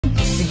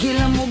Sige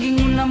lang mo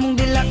gingon na mong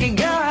dila kay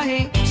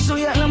gahe.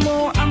 Suya lang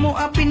mo amo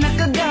a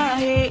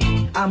pinakagahe.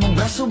 Among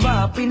braso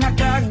ba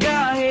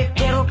pinakagahe.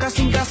 Pero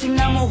kasing-kasing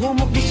na mo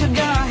humok di siya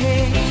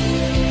gahe.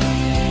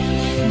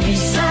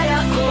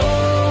 Bisaya ko.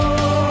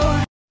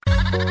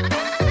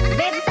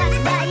 Bentas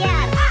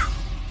bayar.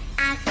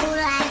 Aku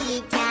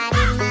lagi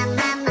cari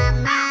mama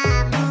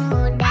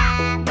muda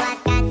buat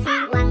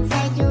kasih uang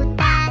 1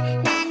 juta.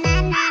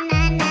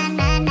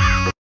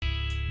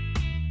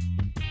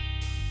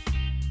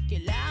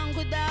 Kailangan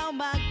ko daw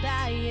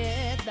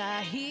mag-diet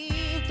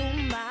dahil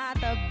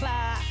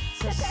tumataba.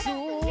 Sa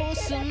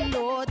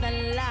susunod na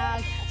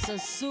lang, sa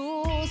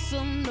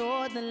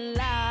susunod na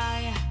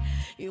lang.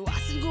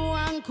 Iwasan ko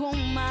ang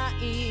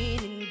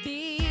kumain,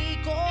 hindi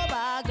ko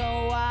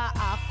magawa.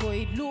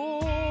 Ako'y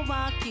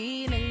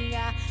lumaki na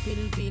nga,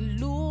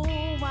 pilpil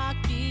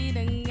lumaki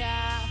na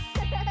nga.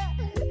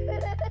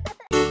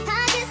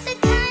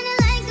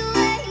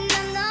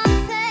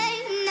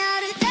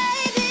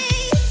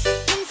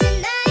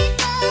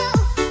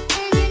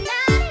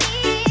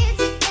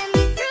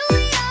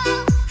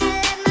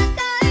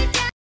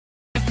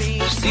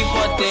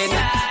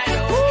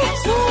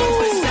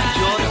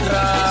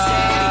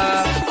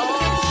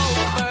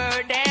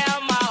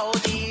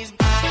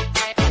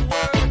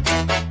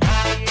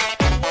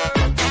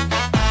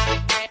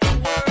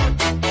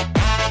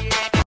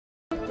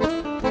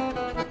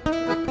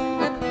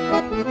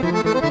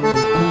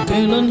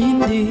 Kailan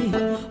hindi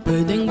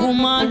pwedeng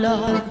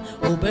gumala.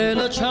 Oh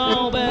bella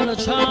ciao, bella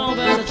ciao,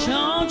 bella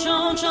ciao,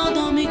 ciao, ciao.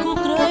 Dami ko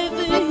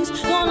cravings,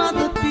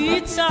 donata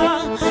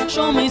pizza.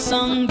 Show me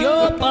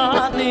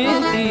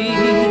sanggyopaniti.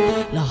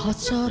 Lahat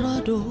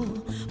sarado,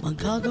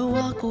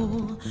 magagawa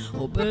ko.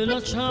 Oh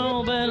bella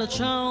ciao, bella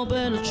ciao,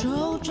 bella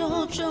ciao,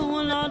 ciao,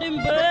 ciao. Wala din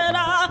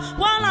pera,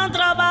 walang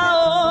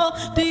trabaho.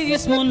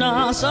 Tigis mo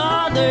na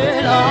sa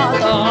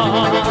delata.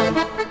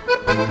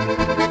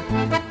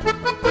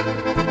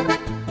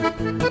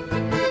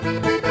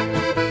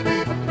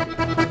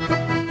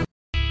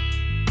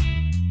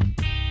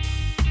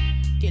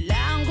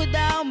 Kailangan ko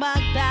daw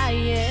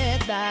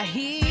mag-diet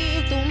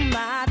dahil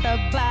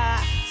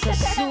tumataba. Sa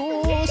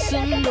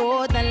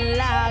susunod na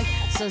lang,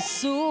 sa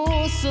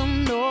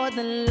susunod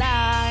na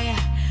lang.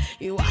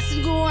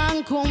 Iwasan ko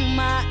ang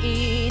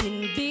kumain,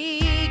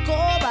 hindi ko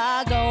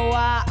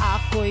magawa.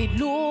 Ako'y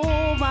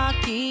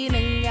lumaki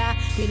na nga,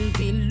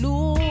 pilpil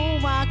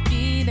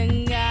lumaki na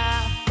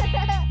nga.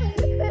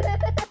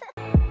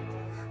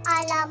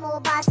 Alam mo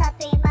ba sa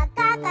tuwing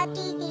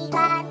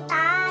magkakatitigan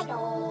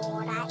tayo,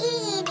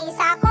 naiinis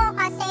ako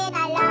kasi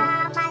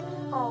nalaman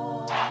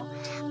ko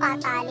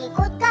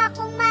patalikod ka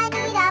kung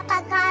manira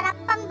pagharap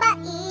pang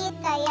bait.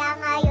 Kaya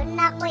ngayon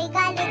ako'y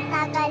galit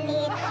na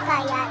galit.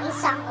 Kaya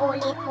isang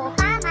ulit mo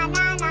pa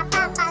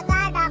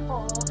mananapakagad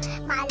ako.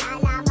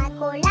 Malalaman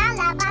ko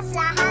lalabas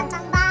lahat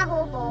ng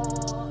baho mo.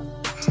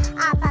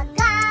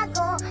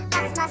 Apagago,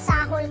 mas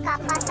masahol ka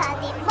pa sa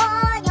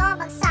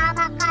demonyo.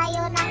 Magsama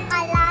kayo ng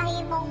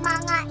kalahi mong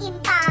mga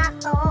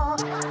impacto.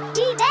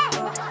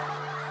 Bibe!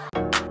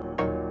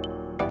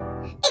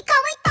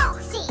 Ikaw ay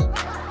toxic,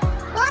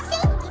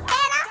 bossy,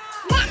 kitera,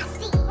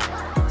 nasty,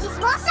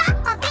 chismosa,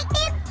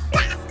 pabitib,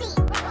 plastic.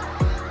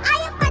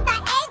 Ayaw pa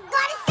daig,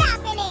 what is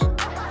happening?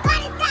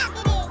 What is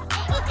happening?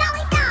 Ikaw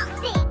ay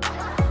toxic.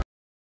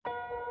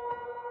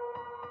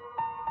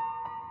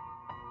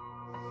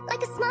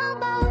 Like a small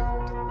boat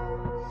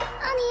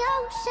on the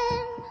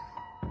ocean,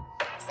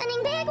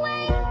 sending big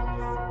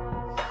waves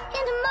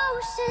into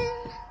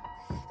motion.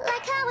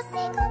 Like how a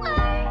single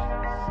word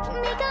can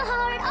make a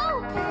heart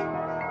open.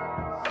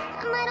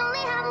 I might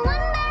only have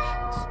one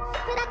match,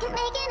 but I can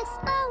make an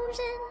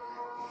explosion.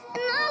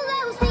 And all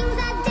those things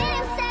I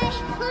didn't say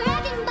were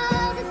wrecking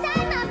balls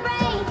inside my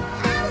brain.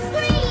 I will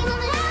scream on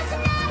the loud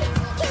tonight.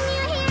 Can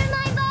you hear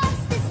my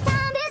voice this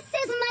time? This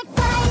is my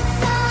fight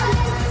song.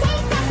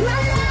 Take back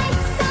my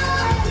life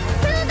song.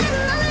 Prove that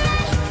I'm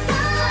alright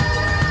song.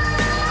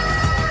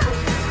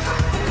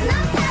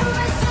 My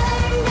power's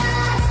turned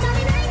up. Stop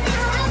me right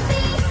now, I'll be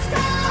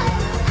strong.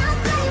 I'll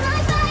play my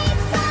fight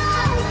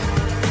song.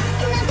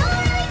 And I don't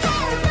really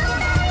care if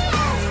nobody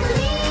else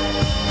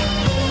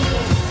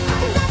believes.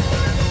 'Cause I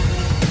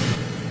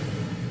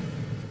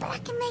but I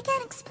can make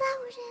an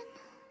explosion.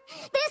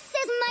 This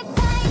is my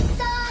fight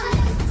song.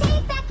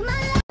 Take back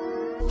my life.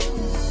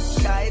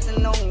 Kahit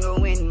anong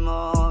gawin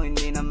mo,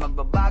 hindi na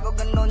magbabago,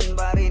 ganun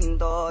pa rin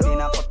to. Di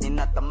na ako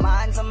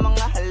tinatamaan sa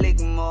mga halik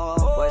mo.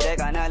 Pwede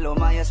ka na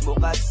lumayas,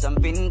 bukas ang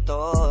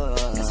pinto.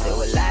 Kasi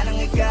wala nang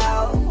ikaw,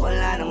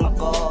 wala nang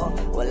ako.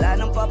 Wala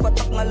nang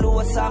papatak na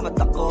luwas sa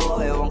mata ko.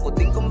 Ewan ko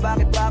din kung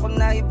bakit pa ako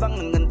naibang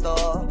ng ganito.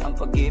 Ang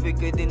pag-ibig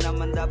ko'y di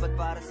naman dapat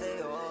para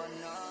sa'yo,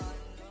 no.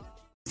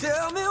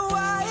 Tell me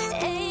why it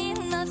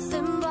Ain't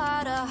nothing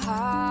but a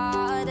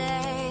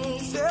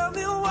heartache. Tell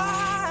me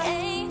why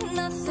Ain't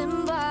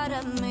nothing but a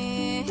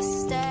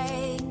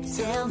mistake.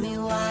 Tell me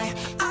why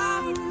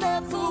I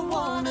never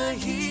wanna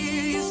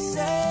hear you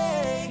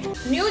say.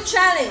 New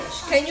challenge.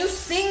 Can you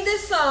sing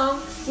this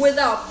song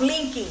without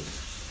blinking?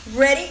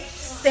 Ready,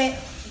 set,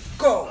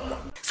 go.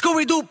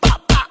 Scooby-Doo,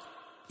 pop, pop.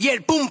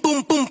 Yeah, boom,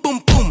 boom, boom, boom,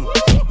 boom.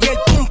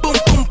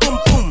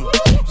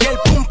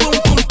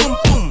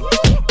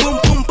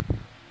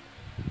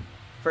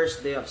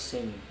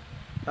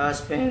 I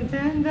spent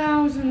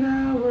 10,000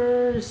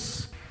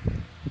 hours.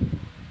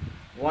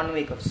 1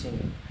 week of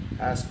singing.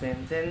 I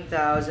spent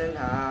 10,000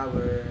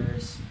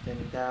 hours,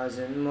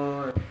 10,000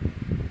 more.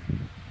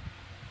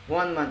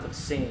 1 month of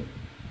singing.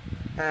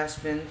 I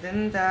spent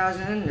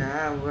 10,000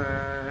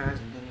 hours,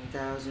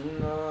 10,000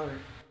 more.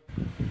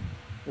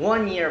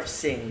 1 year of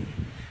singing.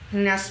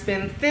 And I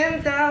spent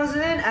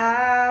 10,000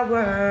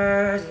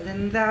 hours,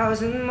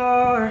 10,000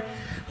 more.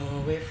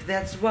 Oh, if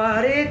that's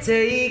what it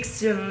takes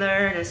to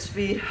learn a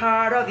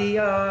sweetheart of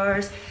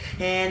yours.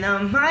 And I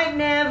might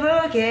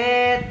never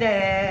get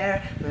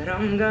there, but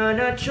I'm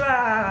gonna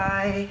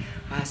try.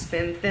 I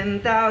spent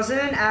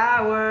 10,000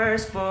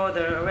 hours for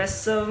the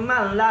rest of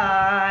my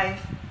life.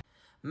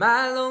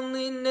 My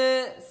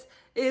loneliness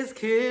is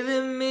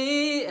killing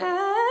me,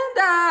 and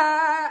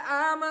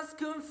I must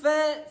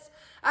confess,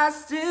 I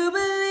still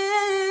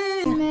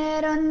believe.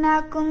 Meron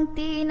akong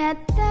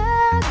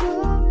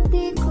tinatago,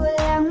 di ko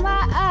lang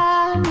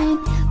maamin.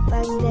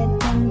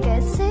 Pagdating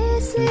kasi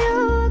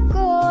sa'yo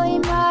ako'y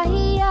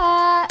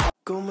mahiya.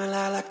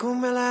 Kumalala,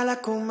 kumalala,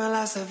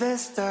 kumala sa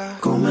Vesta.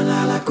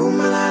 Kumalala,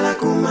 kumalala,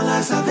 kumala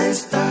sa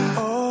Vesta.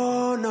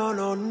 Oh, no,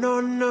 no, no,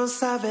 no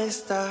sa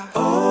Vesta.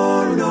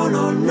 Oh, no,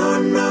 no,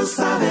 no, no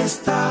sa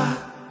Vesta.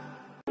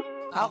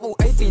 Ako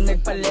ay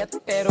pinagpalit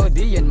pero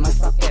di yan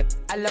masakit.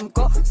 Alam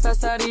ko sa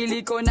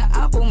sarili ko na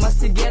ako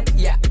masigit.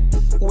 Yeah,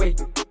 wait,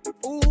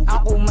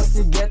 ako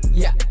masigit.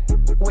 Yeah,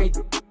 wait,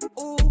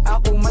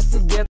 ako masigit.